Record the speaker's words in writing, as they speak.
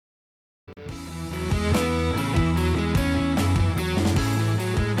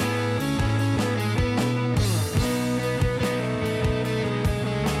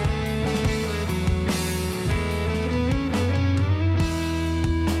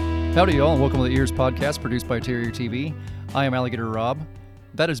Howdy, y'all, and welcome to the EEARSS podcast produced by Terrier TV. I am Alligator Rob.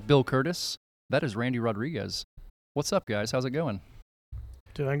 That is Bill Curtis. That is Randy Rodriguez. What's up, guys? How's it going?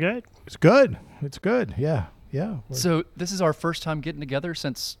 Doing good. It's good. It's good. Yeah. So this is our first time getting together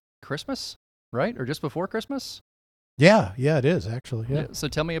since Christmas, right? Or just before Christmas? Yeah, it is actually. Yeah. So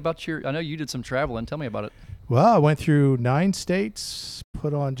tell me about I know you did some traveling. Tell me about it. Well, I went through 9 states,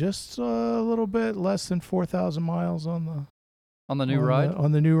 put on just a little bit less than 4,000 miles on the new ride?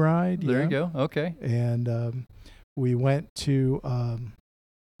 On the new ride. There you go. Okay. And we went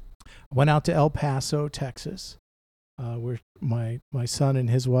out to El Paso, Texas, where my son and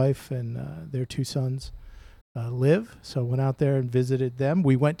his wife and their 2 sons live. So went out there and visited them.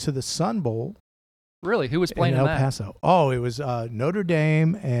 We went to the Sun Bowl. Really? Who was playing in El Paso? Oh, it was Notre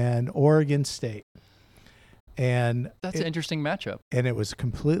Dame and Oregon State. And that's an interesting matchup. And it was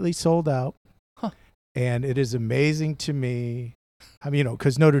completely sold out. Huh. And it is amazing to me. I mean,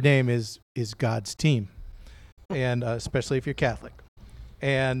 because Notre Dame is God's team, and especially if you're Catholic.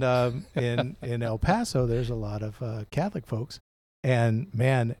 And in El Paso, there's a lot of Catholic folks. And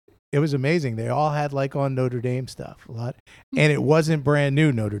man, it was amazing. They all had on Notre Dame stuff a lot, and it wasn't brand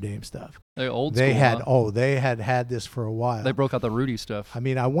new Notre Dame stuff. They're old school. They had had this for a while. They broke out the Rudy stuff. I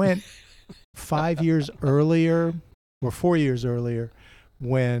mean, I went 5 years earlier or 4 years earlier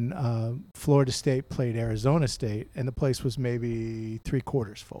when Florida State played Arizona State, and the place was maybe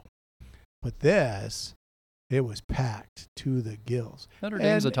 3/4 full. But it was packed to the gills. Notre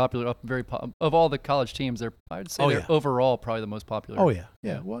Dame's a popular, of all the college teams, I'd say they're overall probably the most popular. Oh,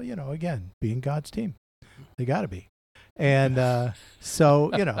 yeah. Well, again, being God's team, they got to be. And it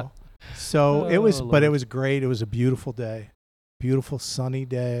was great. It was a beautiful day, beautiful sunny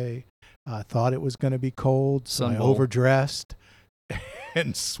day. I thought it was going to be cold, so I overdressed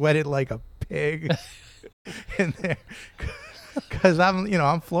and sweated like a pig in there. Because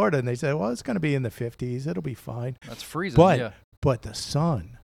I'm Florida, and they said, well, it's going to be in the 50s. It'll be fine. That's freezing, But the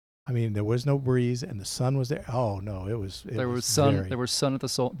sun, I mean, there was no breeze, and the sun was there. Oh, no, there was sun. There was sun at the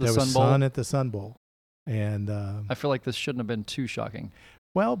Sun Bowl. There was sun at the Sun Bowl. And I feel like this shouldn't have been too shocking.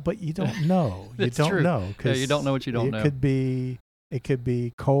 Well, but you don't know. You don't know. Yeah, you don't know what you don't know. It could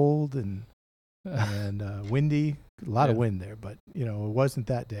be cold and windy. A lot of wind there, but it wasn't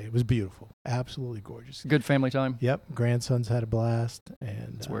that day. It was beautiful, absolutely gorgeous. Good family time. Yep, grandsons had a blast,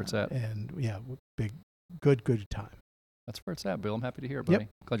 and that's where it's at. And good time. That's where it's at, Bill. I'm happy to hear it, buddy.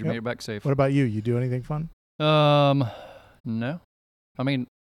 Glad you made it back safe. What about you? You do anything fun? No. I mean,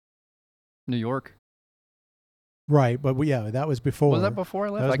 New York. Right, but that was before. Was that before I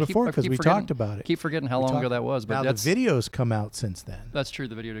left? That was before because we talked about it. Keep forgetting how long ago that was. But now the videos come out since then. That's true.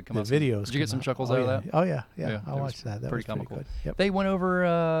 The video did come out. Did you get some chuckles out of that? Oh yeah. I watched that. That pretty was comical. Pretty good. Yep. They went over,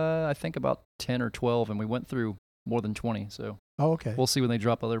 I think about 10 or 12, and we went through more than 20. So. Oh, okay. We'll see when they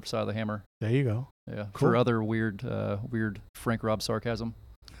drop the other side of the hammer. There you go. Yeah. Cool. For other weird Frank Rob sarcasm,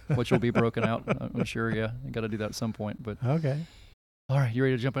 which will be broken out. I'm sure. Yeah. You got to do that at some point. But. Okay. All right. You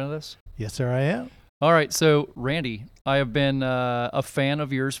ready to jump into this? Yes, sir. I am. All right, so Randy, I have been a fan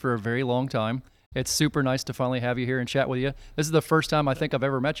of yours for a very long time. It's super nice to finally have you here and chat with you. This is the first time I think I've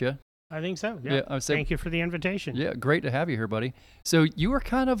ever met you. I think so, yeah. Thank you for the invitation. Yeah, great to have you here, buddy. So you are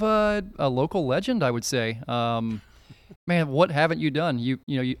kind of a local legend, I would say. Man, what haven't you done?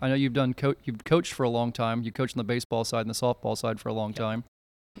 I know you've coached for a long time. You coached on the baseball side and the softball side for a long time.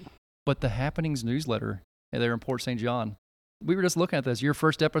 But the Happenings newsletter there in Port St. John, we were just looking at this. Your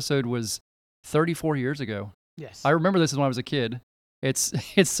first episode was 34 years ago. Yes. I remember this when I was a kid. It's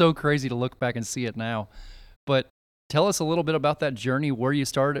so crazy to look back and see it now. But tell us a little bit about that journey, where you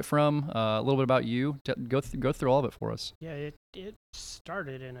started it from, a little bit about you. Go through all of it for us. Yeah, it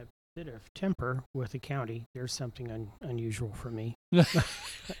started in a bit of temper with the county. There's something unusual for me.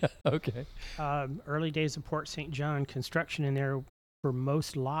 Okay. Early days of Port St. John, construction in there for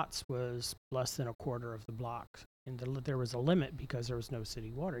most lots was less than a quarter of the block. And there was a limit because there was no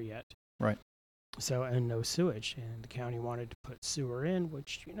city water yet. Right. So, and no sewage, and the county wanted to put sewer in,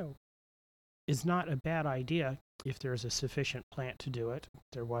 which, is not a bad idea if there's a sufficient plant to do it.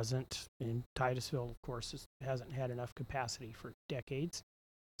 There wasn't in Titusville, of course, hasn't had enough capacity for decades.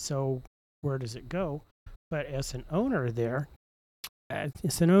 So where does it go? But as an owner there,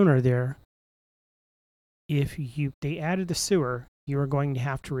 if they added the sewer, you are going to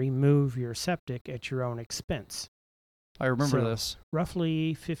have to remove your septic at your own expense. I remember So, this.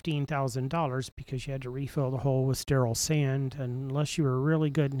 Roughly $15,000 because you had to refill the hole with sterile sand. Unless you were really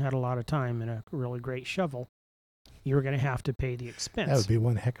good and had a lot of time and a really great shovel, you were going to have to pay the expense. That would be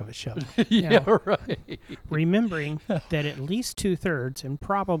one heck of a shovel. Yeah, right. Remembering that at least 2/3 and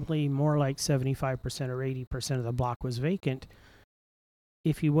probably more like 75% or 80% of the block was vacant,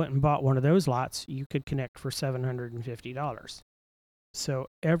 if you went and bought one of those lots, you could connect for $750. So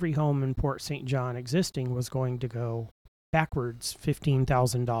every home in Port St. John existing was going to go backwards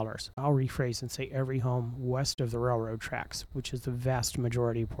 $15,000. I'll rephrase and say every home west of the railroad tracks, which is the vast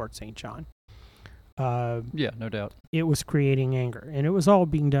majority of Port St. John. Yeah, no doubt. It was creating anger, and it was all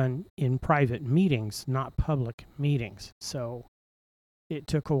being done in private meetings, not public meetings. So it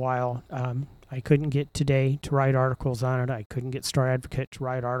took a while. I couldn't get Today to write articles on it. I couldn't get Star Advocate to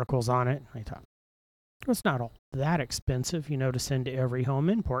write articles on it. I thought, it's not all that expensive, to send to every home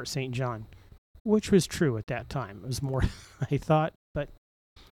in Port St. John, which was true at that time. It was more I thought, but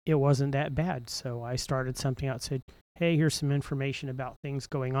it wasn't that bad. So I started something out, said, hey, here's some information about things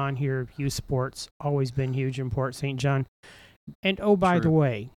going on here. Youth sports, always been huge in Port St. John. And oh, by the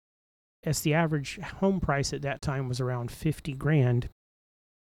way, as the average home price at that time was around $50,000,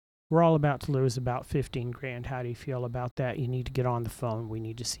 we're all about to lose about $15,000. How do you feel about that? You need to get on the phone. We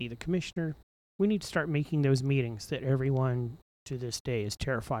need to see the commissioner. We need to start making those meetings that everyone to this day is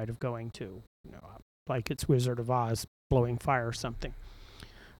terrified of going to, like it's Wizard of Oz blowing fire or something.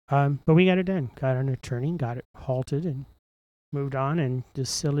 But we got it done. Got an attorney, got it halted, and moved on. And this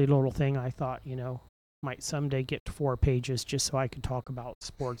silly little thing I thought, might someday get to 4 pages just so I could talk about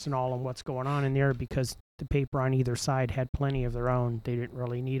sports and all and what's going on in there, because the paper on either side had plenty of their own. They didn't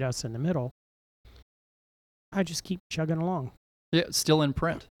really need us in the middle. I just keep chugging along. Yeah, it's still in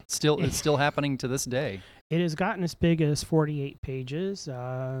print. It's still happening to this day. It has gotten as big as 48 pages.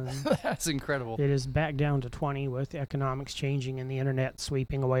 That's incredible. It is back down to 20 with economics changing and the internet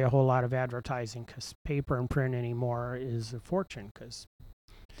sweeping away a whole lot of advertising, because paper and print anymore is a fortune because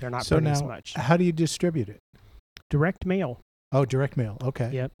they're not printing as much. How do you distribute it? Direct mail. Oh, direct mail. Okay.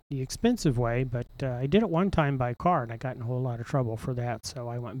 Yep, the expensive way, but I did it one time by car, and I got in a whole lot of trouble for that, so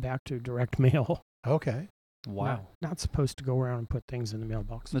I went back to direct mail. Okay. Wow. Not supposed to go around and put things in the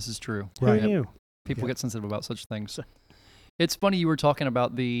mailbox. This is true. Right. Who knew? People get sensitive about such things. It's funny you were talking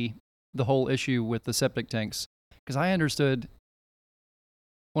about the whole issue with the septic tanks, because I understood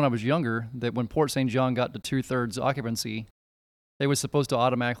when I was younger that when Port St. John got to 2/3 occupancy, they were supposed to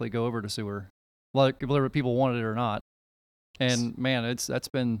automatically go over to sewer, whether people wanted it or not. And man, that's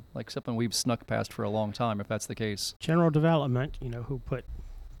been like something we've snuck past for a long time, if that's the case. General Development, who put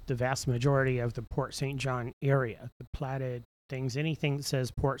the vast majority of the Port St. John area, the platted things, anything that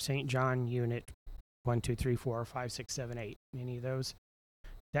says Port St. John Unit 1, 2, 3, 4, 5, 6, 7, 8, any of those,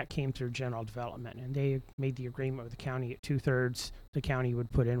 that came through General Development, and they made the agreement with the county at 2/3 the county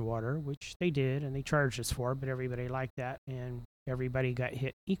would put in water, which they did, and they charged us for, but everybody liked that, and everybody got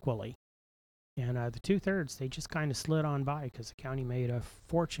hit equally. And the 2/3 they just kind of slid on by because the county made a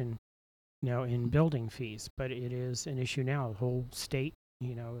fortune, in building fees. But it is an issue now. The whole state,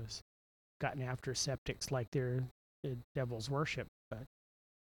 has gotten after septics like they're the devil's worship. But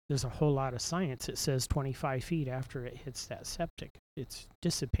there's a whole lot of science that says 25 feet after it hits that septic, it's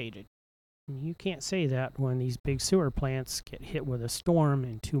dissipated. And you can't say that when these big sewer plants get hit with a storm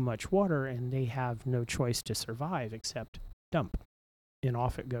and too much water, and they have no choice to survive except dump. And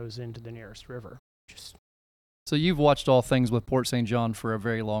off it goes into the nearest river. So you've watched all things with Port St. John for a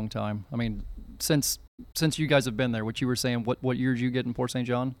very long time. I mean, since you guys have been there, what you were saying, what year did you get in Port St.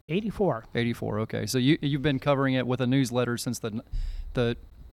 John? 84. 84. Okay, so you've been covering it with a newsletter since the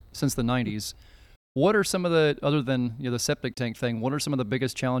 90s. What are some of the, other than the septic tank thing, what are some of the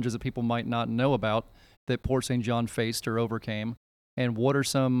biggest challenges that people might not know about that Port St. John faced or overcame? And what are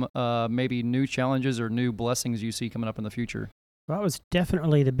some maybe new challenges or new blessings you see coming up in the future? Well, that was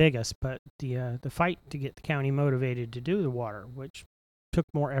definitely the biggest, but the fight to get the county motivated to do the water, which took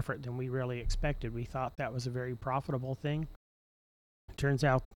more effort than we really expected. We thought that was a very profitable thing. It turns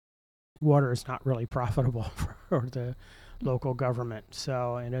out water is not really profitable for the local government.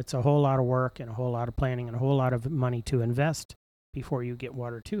 So, and it's a whole lot of work and a whole lot of planning and a whole lot of money to invest before you get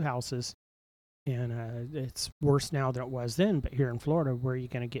water to houses. And it's worse now than it was then, but here in Florida, where are you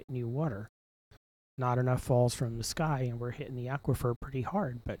going to get new water? Not enough falls from the sky, and we're hitting the aquifer pretty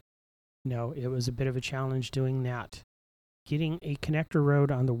hard. But it was a bit of a challenge doing that. Getting a connector road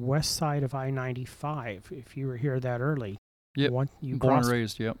on the west side of I-95, if you were here that early. Yep, born and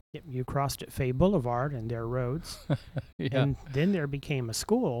raised, yep. You crossed at Fay Boulevard and their roads. Yeah. And then there became a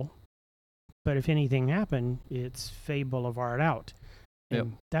school. But if anything happened, it's Fay Boulevard out.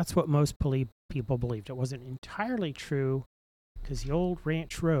 And that's what most people believed. It wasn't entirely true because the old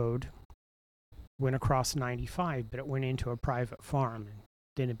ranch road went across 95, but it went into a private farm. And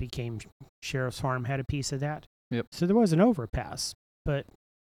then it became Sheriff's Farm had a piece of that. Yep. So there was an overpass, but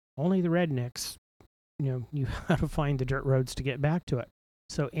only the rednecks, knew how to find the dirt roads to get back to it.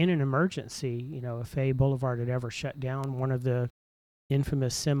 So in an emergency, if A Boulevard had ever shut down, one of the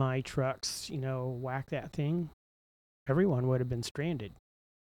infamous semi trucks, whacked that thing, everyone would have been stranded.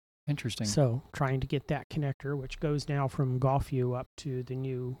 Interesting. So trying to get that connector, which goes now from Gulfview up to the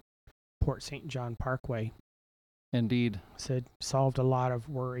new Port St. John Parkway, Indeed. solved a lot of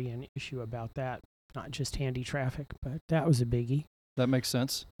worry and issue about that. Not just handy traffic, but that was a biggie. That makes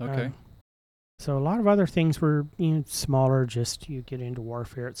sense. Okay. So a lot of other things were smaller, just you get into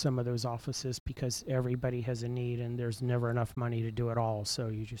warfare at some of those offices because everybody has a need and there's never enough money to do it all. So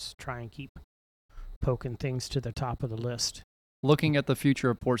you just try and keep poking things to the top of the list. Looking at the future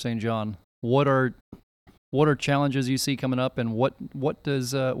of Port St. John, what are challenges you see coming up, and what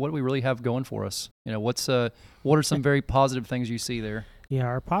do we really have going for us? What are some very positive things you see there? Yeah,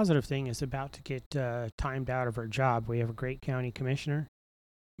 our positive thing is about to get timed out of our job. We have a great county commissioner,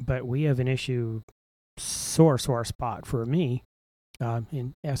 but we have an issue, sore spot for me.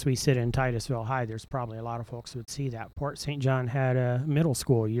 And as we sit in Titusville High, there's probably a lot of folks who would see that. Port St. John had a middle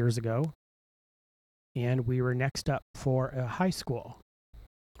school years ago, and we were next up for a high school.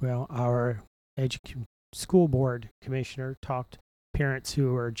 Well, our school board commissioner talked parents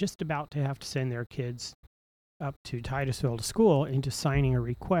who are just about to have to send their kids up to Titusville to school into signing a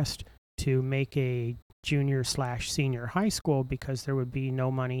request to make a junior/senior high school because there would be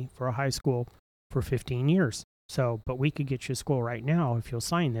no money for a high school for 15 years. So, but we could get you a school right now if you'll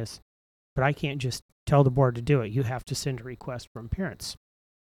sign this, but I can't just tell the board to do it. You have to send a request from parents.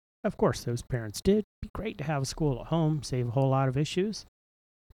 Of course, those parents did. It'd be great to have a school at home, save a whole lot of issues.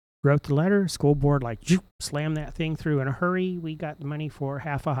 Wrote the letter, school board slammed that thing through in a hurry. We got the money for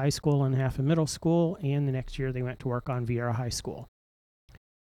half a high school and half a middle school, and the next year they went to work on Vieira High School.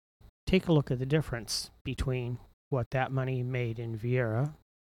 Take a look at the difference between what that money made in Vieira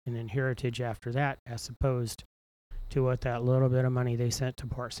and then Heritage after that, as opposed to what that little bit of money they sent to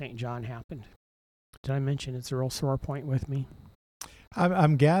Port St. John happened. Did I mention it's a real sore point with me?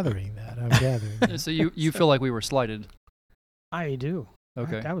 I'm gathering that. So you feel like we were slighted? I do.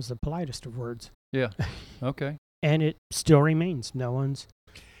 Okay. That was the politest of words. Yeah. Okay. And it still remains. No one's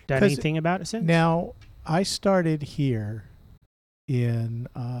done anything about it since. Now, I started here in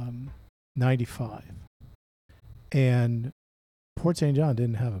 95, and Port St. John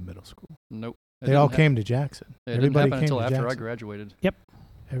didn't have a middle school. Nope. They all came to Jackson. It didn't happen until after I graduated. Yep.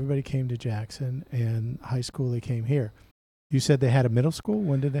 Everybody came to Jackson, and high school, they came here. You said they had a middle school?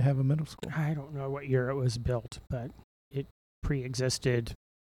 When did they have a middle school? I don't know what year it was built, but it pre-existed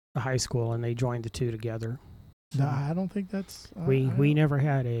the high school, and they joined the two together. No, I don't think that's... We never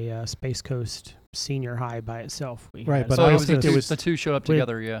had a Space Coast Senior High by itself. Right, but so I it don't think was the two showed up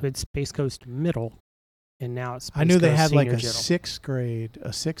together, yeah. With Space Coast Middle, and now it's Space I knew they Coast had like Senior a General. sixth grade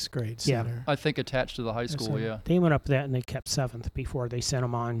Yeah. center. I think attached to the high school, yeah. They went up that, and they kept 7th before they sent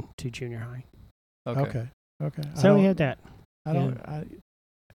them on to junior high. Okay. So we had that. I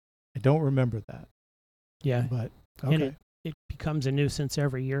don't remember that. Yeah. But And okay. it becomes a nuisance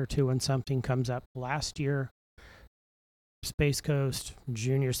every year or two when something comes up. Last year, Space Coast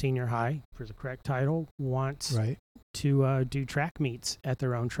Junior Senior High, for the correct title, wants to do track meets at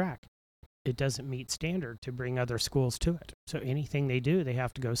their own track. It doesn't meet standard to bring other schools to it. So anything they do, they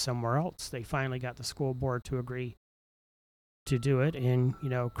have to go somewhere else. They finally got the school board to agree to do it and,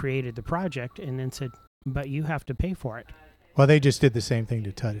 created the project and then said, but you have to pay for it. Well, they just did the same thing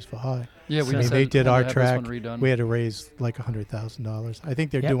to Titusville High. Yeah, they did our track. Redone. We had to raise like $100,000. I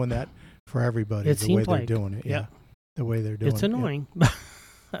think they're doing that for everybody. It the way seems they're like, doing it. Yeah. The way they're doing it. It's annoying.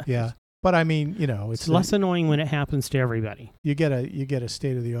 Yeah. But I mean, it's less annoying when it happens to everybody. You get a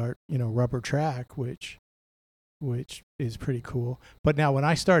state of the art, rubber track, which is pretty cool. But now when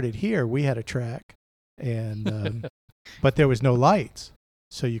I started here, we had a track, and but there was no lights,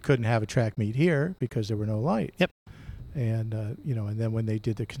 so you couldn't have a track meet here because there were no lights. Yep. And and then when they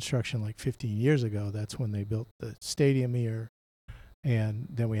did the construction like 15 years ago, that's when they built the stadium here, and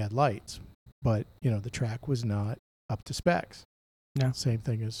then we had lights. But the track was not up to specs. No. Same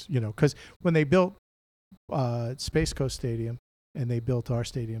thing as, because when they built Space Coast Stadium and they built our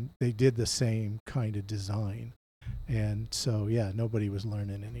stadium, they did the same kind of design. And so, nobody was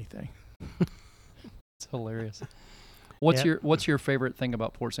learning anything. It's hilarious. What's your favorite thing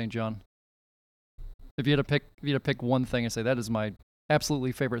about Port St. John? If you had to pick one thing and say that is my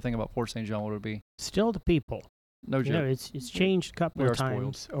absolutely favorite thing about Port St. John, what would it be? Still the people. No You know, joke. it's changed a couple We of are spoiled.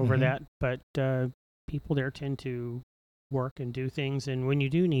 times over Mhm. that, but people there tend to work and do things. And when you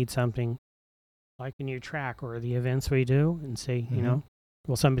do need something, like a new track or the events we do, and say, you Mhm. know,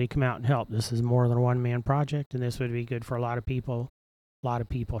 will somebody come out and help? This is more than a one-man project, and this would be good for a lot of people. A lot of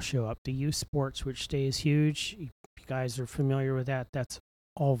people show up. The youth sports, which stays huge, you guys are familiar with that. That's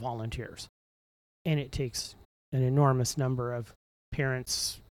all volunteers. And it takes an enormous number of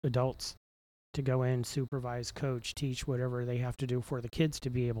parents, adults, to go in, supervise, coach, teach, whatever they have to do for the kids to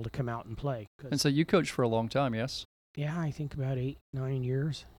be able to come out and play. 'Cause, And so you coached for a long time, yes? yeah, I think about 8, 9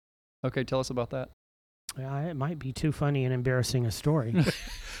 years. Okay, tell us about that. It might be too funny and embarrassing a story.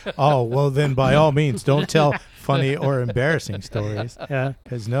 Oh, well, then by all means, don't tell funny or embarrassing stories. Yeah.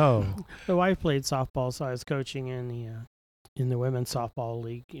 Because no. The wife played softball, so I was coaching in the women's softball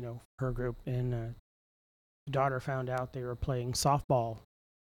league, you know, her group. And the daughter found out they were playing softball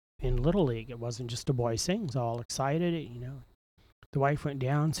in Little League. It wasn't just a boys' thing. So all excited, you know. The wife went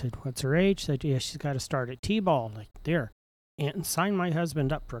down, said, "What's her age?" Said, "Yeah, she's got to start at T-ball." Like, there. And signed my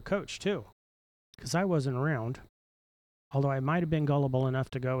husband up for a coach, too. Because I wasn't around. Although I might have been gullible enough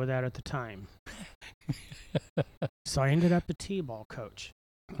to go with that at the time. So I ended up a T-ball coach.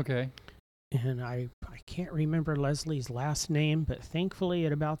 Okay. And I can't remember Leslie's last name, but thankfully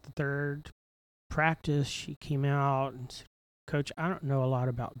at about the third practice, she came out and said, "Coach, I don't know a lot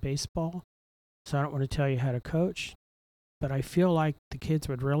about baseball, so I don't want to tell you how to coach, but I feel like the kids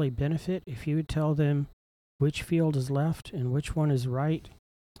would really benefit if you would tell them which field is left and which one is right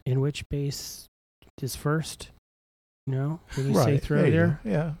and which base is first." You know, when you say throw you there. go.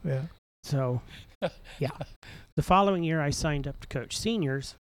 Yeah, yeah. So, yeah. The following year, I signed up to coach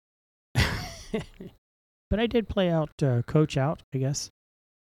seniors. But I did coach out, I guess,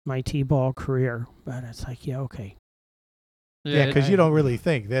 my T-ball career. But it's like, yeah, okay. Yeah, because I- you don't really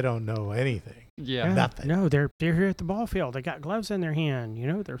think. They don't know anything. Yeah. Nothing. No, they're here at the ball field. They got gloves in their hand. You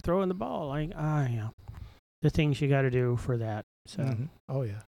know, they're throwing the ball. Like, yeah. The things you got to do for that. So, Mhm. Oh,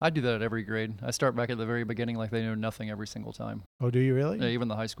 yeah. I do that at every grade. I start back at the very beginning like they know nothing every single time. Oh, do you really? Yeah, even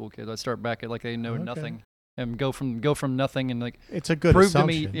the high school kids. I start back at like they know Okay. nothing and go from nothing and like It's a good prove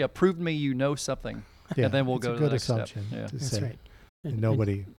assumption. to me you know something. Yeah, and then we'll it's go a to the good next step. assumption Yeah. to that's say. right. And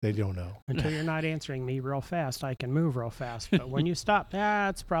Nobody, they don't know. until you're not answering me real fast, I can move real fast. But when you stop,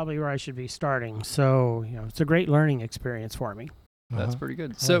 that's probably where I should be starting. So, you know, it's a great learning experience for me. That's Uh-huh. pretty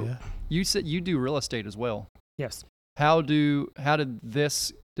good. Oh, So yeah. you said you do real estate as well. Yes. How did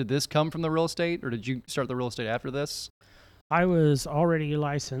this come from the real estate, or did you start the real estate after this? I was already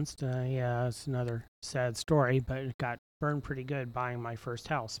licensed. Yeah, it's another sad story, but it got burned pretty good buying my first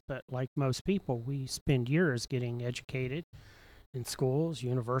house. But like most people, we spend years getting educated in schools,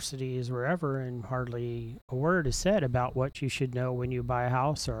 universities, wherever, and hardly a word is said about what you should know when you buy a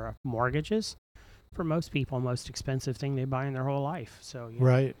house or mortgages. For most people, most expensive thing they buy in their whole life. So you know,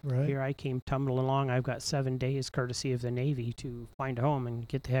 Right. here I came tumbling along. I've got 7 days, courtesy of the Navy, to find a home and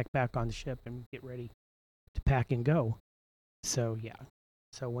get the heck back on the ship and get ready to pack and go. So, yeah.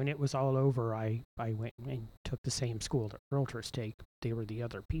 So when it was all over, I went and took the same school that realtors take. They were the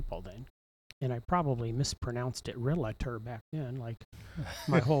other people then. And I probably mispronounced it realtor back then, like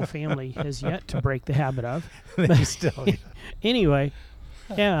my whole family has yet to break the habit of. They still, Anyway,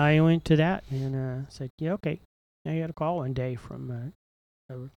 yeah, I went to that and said, yeah, okay. I got a call one day from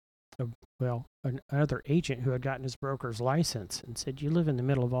another agent who had gotten his broker's license and said, "You live in the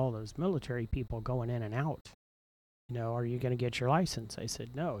middle of all those military people going in and out. You know, are you going to get your license?" I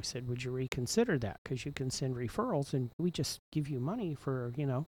said, "No." He said, "Would you reconsider that? Because you can send referrals and we just give you money for, you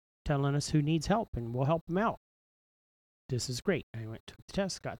know, telling us who needs help and we'll help them out." This is great. I went, took the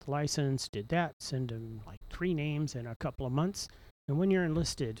test, got the license, did that, send them like 3 names in a couple of months. And when you're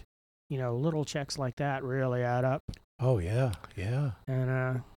enlisted, you know, little checks like that really add up. oh, yeah. Yeah.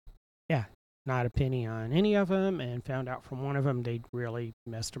 And yeah, not a penny on any of them, and found out from one of them they'd really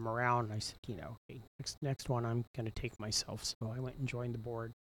messed them around. And I said, you know, okay, next one I'm going to take myself. So I went and joined the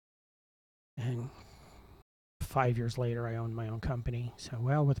board. And 5 years later, I owned my own company. So,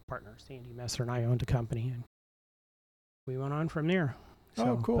 well, with a partner, Sandy Messer, and I owned a company, and we went on from there. Oh,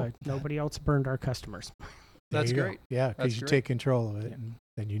 So, cool. But nobody else burned our customers. There That's you go. great. Yeah, That's because you great. take control of it, Yeah. and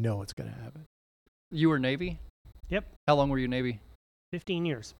then you know what's going to happen. You were Navy? Yep. How long were you Navy? 15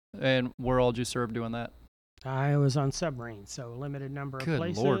 years. And where all did you serve doing that? I was on submarines, so limited number of Good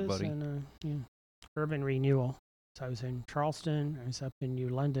places. Lord, buddy. And yeah, urban renewal. So I was in Charleston. I was up in New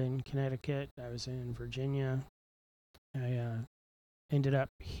London, Connecticut. I was in Virginia. I ended up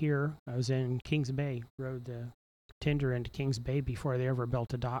here. I was in Kings Bay. Rode the tender into Kings Bay before they ever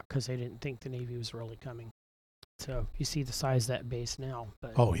built a dock because they didn't think the Navy was really coming. So you see the size of that base now.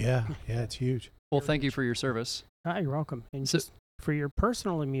 But Oh, yeah. Yeah, it's huge. Well, thank you for your service. You're welcome. And So- just for your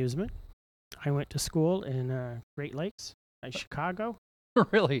personal amusement, I went to school in Great Lakes, Chicago.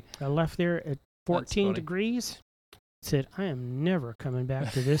 Really? I left there at 14 funny. degrees. Said, I am never coming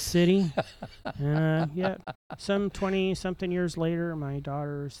back to this city. Some 20-something years later, my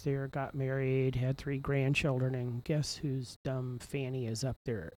daughters there got married, had 3 grandchildren, and guess whose dumb fanny is up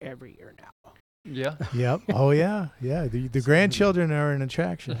there every year now? Yeah. Yep. Oh yeah. Yeah. The grandchildren are an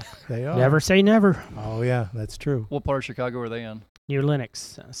attraction. They are. Never say never. Oh yeah, that's true. What part of Chicago are they in? New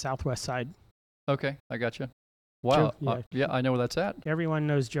Lenox, southwest side. Okay, I got you. Wow. Yeah. Yeah, I know where that's at. Everyone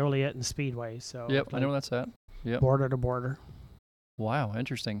knows Joliet and Speedway, so Yep, I know where that's at. Yep. border to border. Wow,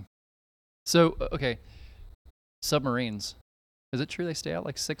 interesting. So, okay, submarines. Is it true they stay out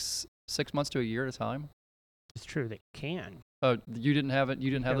like six months to a year at a time? It's true, they can. Oh, you didn't have it.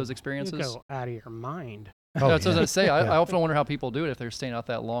 You didn't have Go- those experiences. You go out of your mind. Oh, That's what I yeah. was say. I Yeah. often wonder how people do it if they're staying out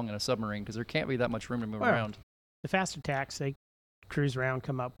that long in a submarine because there can't be that much room to move Well, around. The fast attacks, they cruise around,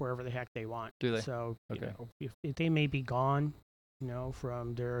 come up wherever the heck they want. Do they? So, Okay. if they may be gone,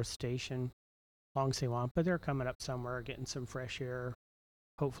 from their station, long as they want, but they're coming up somewhere, getting some fresh air,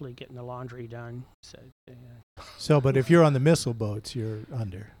 hopefully getting the laundry done. So, So, but if you're on the missile boats, you're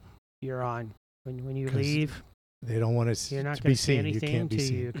under. you're on. When you 'Cause leave, They don't want us you're not to going be to see seen. You anything can't be until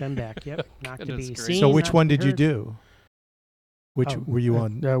seen. you come back. Yep, not to Goodness be gracious. seen. So, not which to one be did you heard. do? Which Oh, were you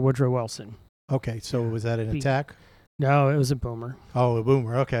on? Woodrow Wilson. Okay, so was that an Be- attack? No, it was a boomer. Oh, a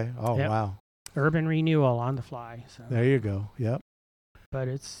boomer. Okay. Oh, Yep. wow. Urban renewal on the fly. So, There you go. Yep. but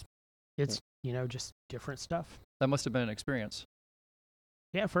it's just different stuff. That must have been an experience.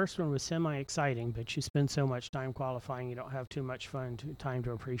 Yeah, first one was semi-exciting, but you spend so much time qualifying, you don't have too much time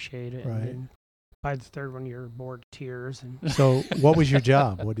to appreciate it. Right. And then by the third one, you're bored to tears. And So, what was your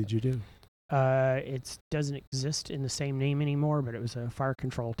job? What did you do? it doesn't exist in the same name anymore, but it was a fire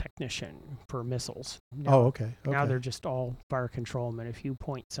control technician for missiles. Now, Oh, okay. Okay. Now they're just all fire controlmen. If you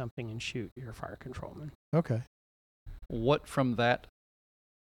point something and shoot, you're a fire controlman. Okay. What from that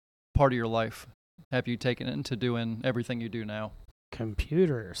part of your life have you taken into doing everything you do now?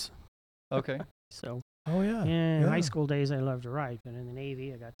 Computers. Okay. So Oh, yeah. in high Yeah. school days, I loved to write, but in the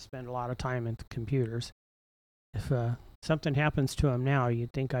Navy, I got to spend a lot of time at the computers. If something happens to them now,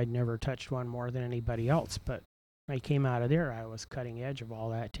 you'd think I'd never touched one more than anybody else. But when I came out of there, I was cutting edge of all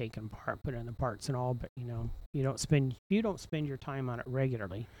that, taking part, putting in the parts and all. But you don't spend your time on it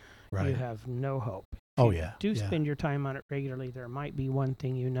regularly. Right. You have no hope. If Oh, you yeah. do yeah. spend your time on it regularly, there might be one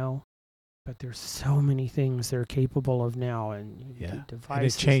thing but there's so many things they're capable of now, and Yeah. And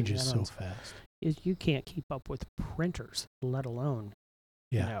devices. it changes and so add-ons. fast. You can't keep up with printers, let alone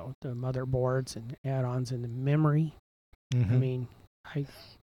Yeah. the motherboards and add-ons and the memory. Mhm. I mean,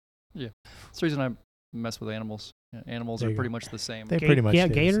 It's the reason I mess with animals. Yeah, animals There are you pretty go. much the same. They pretty much yeah, stay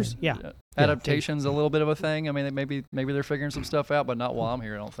the gators. same. Yeah, Adaptation's a little bit of a thing. I mean, maybe they're figuring some stuff out, but not while I'm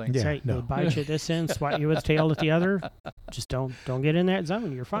here. I don't think. Yeah. that's right. no. They bite you at this end, swat you with the tail at the other. Just don't get in that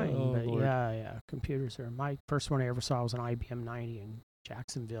zone. You're fine. Oh, but Lord. yeah, computers are. My first one I ever saw was an IBM 90 in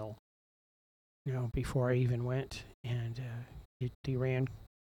Jacksonville. Before I even went, and they ran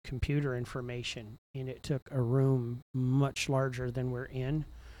computer information, and it took a room much larger than we're in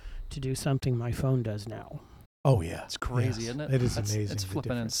to do something my phone does now. Oh, yeah. It's crazy, Yes. isn't it? It is It's amazing. the flipping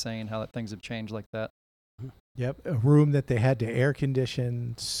difference. insane how that things have changed like that. Yep. A room that they had to air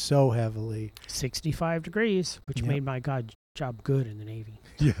condition so heavily. 65 degrees, which Yep. made my job good in the Navy.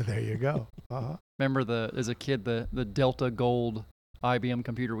 Yeah, there you go. Uh-huh. Remember as a kid the Delta Gold IBM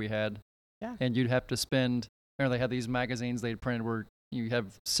computer we had. Yeah. And you'd have to spend. They had these magazines they'd printed where you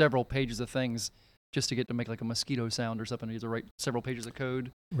have several pages of things just to get to make like a mosquito sound or something. You have to write several pages of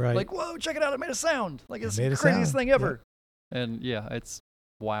code. Right. Like, whoa, check it out! It made a sound. Like it's It the made a craziest sound. thing ever. And yeah, it's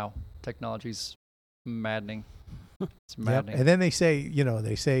wow. Technology's maddening. It's Yep. maddening. And then they say,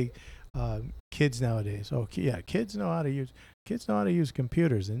 kids nowadays. Oh, kids know how to use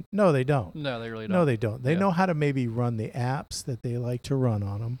computers, and no, they don't. No, they really don't. No, they don't. They Yeah. know how to maybe run the apps that they like to run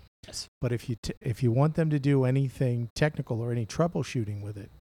on them. Yes. But if you want them to do anything technical or any troubleshooting with it,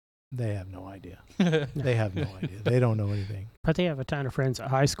 they have no idea. They have no idea. They don't know anything. But they have a ton of friends at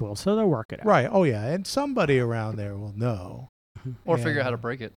high school, so they'll work it out. Right. Oh, yeah. And somebody around there will know. Or figure out how to Yeah.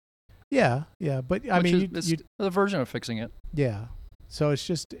 break it. Yeah. Yeah. But I Which mean, is, it's the version of fixing it. yeah. So it's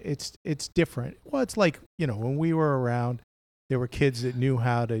just, it's different. Well, it's like, when we were around, there were kids that knew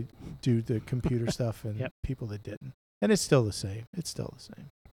how to do the computer stuff and Yep. people that didn't. And it's still the same. It's still the same.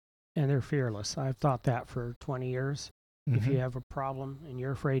 And they're fearless. I've thought that for 20 years. If you Mhm. have a problem and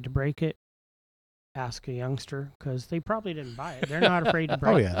you're afraid to break it, ask a youngster, because they probably didn't buy it. They're not afraid to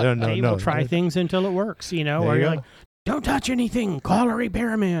break Oh, it. yeah. No, They will try things until it works, There or you you're go. like, don't touch anything. Call a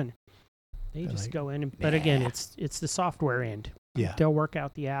repairman. They They're just like, go in, but again, it's the software end. Yeah. They'll work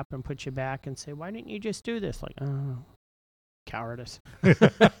out the app and put you back and say, "Why didn't you just do this?" Like, oh, cowardice.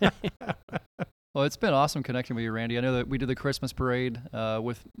 Well, it's been awesome connecting with you, Randy. I know that we did the Christmas parade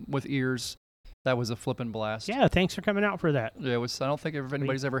with EEARSS. That was a flippin' blast. Yeah, thanks for coming out for that. Yeah, it was. I don't think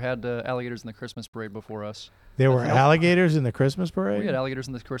anybody's ever had alligators in the Christmas parade before us. There were Nope. alligators in the Christmas parade? We had alligators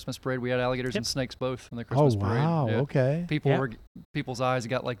in the Christmas parade. We had alligators and snakes both in the Oh, Christmas parade. wow. Yeah. Okay. People's eyes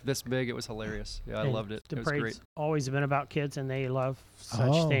got like this big. It was hilarious. Yeah, I And loved it. The It was great. parade's always been about kids, and they love such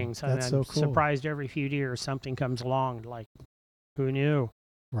Oh, things. that's so I'm cool. surprised every few years something comes along. Like, who knew?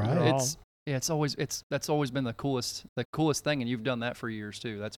 Right. all- That's always been the coolest thing, and you've done that for years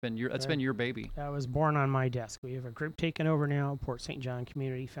too. That's been your baby. That was born on my desk. We have a group taken over now, Port St. John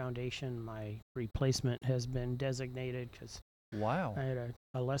Community Foundation. My replacement has been designated because Wow. I had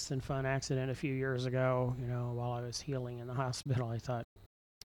a less than fun accident a few years ago. While I was healing in the hospital, I thought,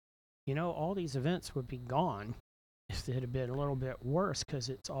 all these events would be gone if it had been a little bit worse because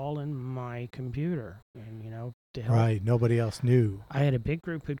it's all in my computer. And, to help. Right. Nobody else knew. I had a big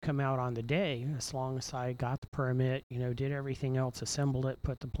group who'd come out on the day as long as I got the permit, did everything else, assembled it,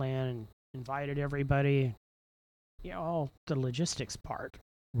 put the plan, and invited everybody. All the logistics part.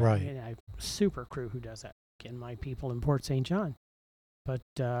 Right. And I have a super crew who does that. Again, my people in Port St. John. But,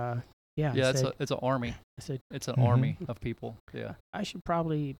 yeah. It's an army. I said, It's an Mhm. army of people. Yeah. I should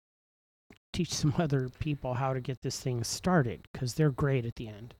probably teach some other people how to get this thing started because they're great at the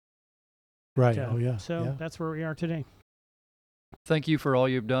end. Right. Oh, yeah. So yeah. that's where we are today. Thank you for all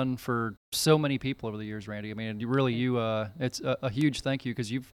you've done for so many people over the years, Randy. I mean, it's a huge thank you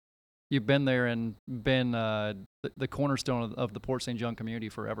because you've been there and been the cornerstone of the Port St. John community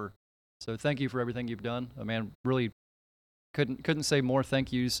forever. So thank you for everything you've done. I mean, really couldn't say more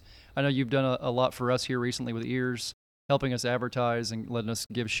thank yous. I know you've done a lot for us here recently with EEARSS, helping us advertise and letting us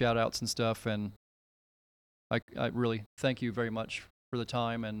give shout outs and stuff. And I really thank you very much for the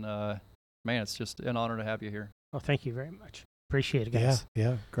time. And man, it's just an honor to have you here. Well, thank you very much. Appreciate it, Yeah. guys.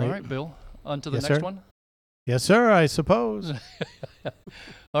 Yeah. Great. All right, Bill. On to the Yes, next sir. one. Yes, sir. I suppose.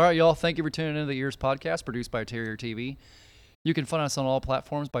 All right, y'all. Thank you for tuning into the EEARSS podcast produced by Terrier TV. You can find us on all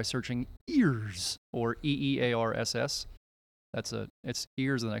platforms by searching EEARSS or EEARSS. It's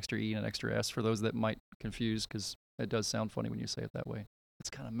ears with an extra E and an extra S for those that might confuse because it does sound funny when you say it that way. It's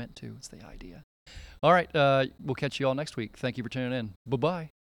kind of meant to. It's the idea. All right. We'll catch you all next week. Thank you for tuning in. Bye-bye.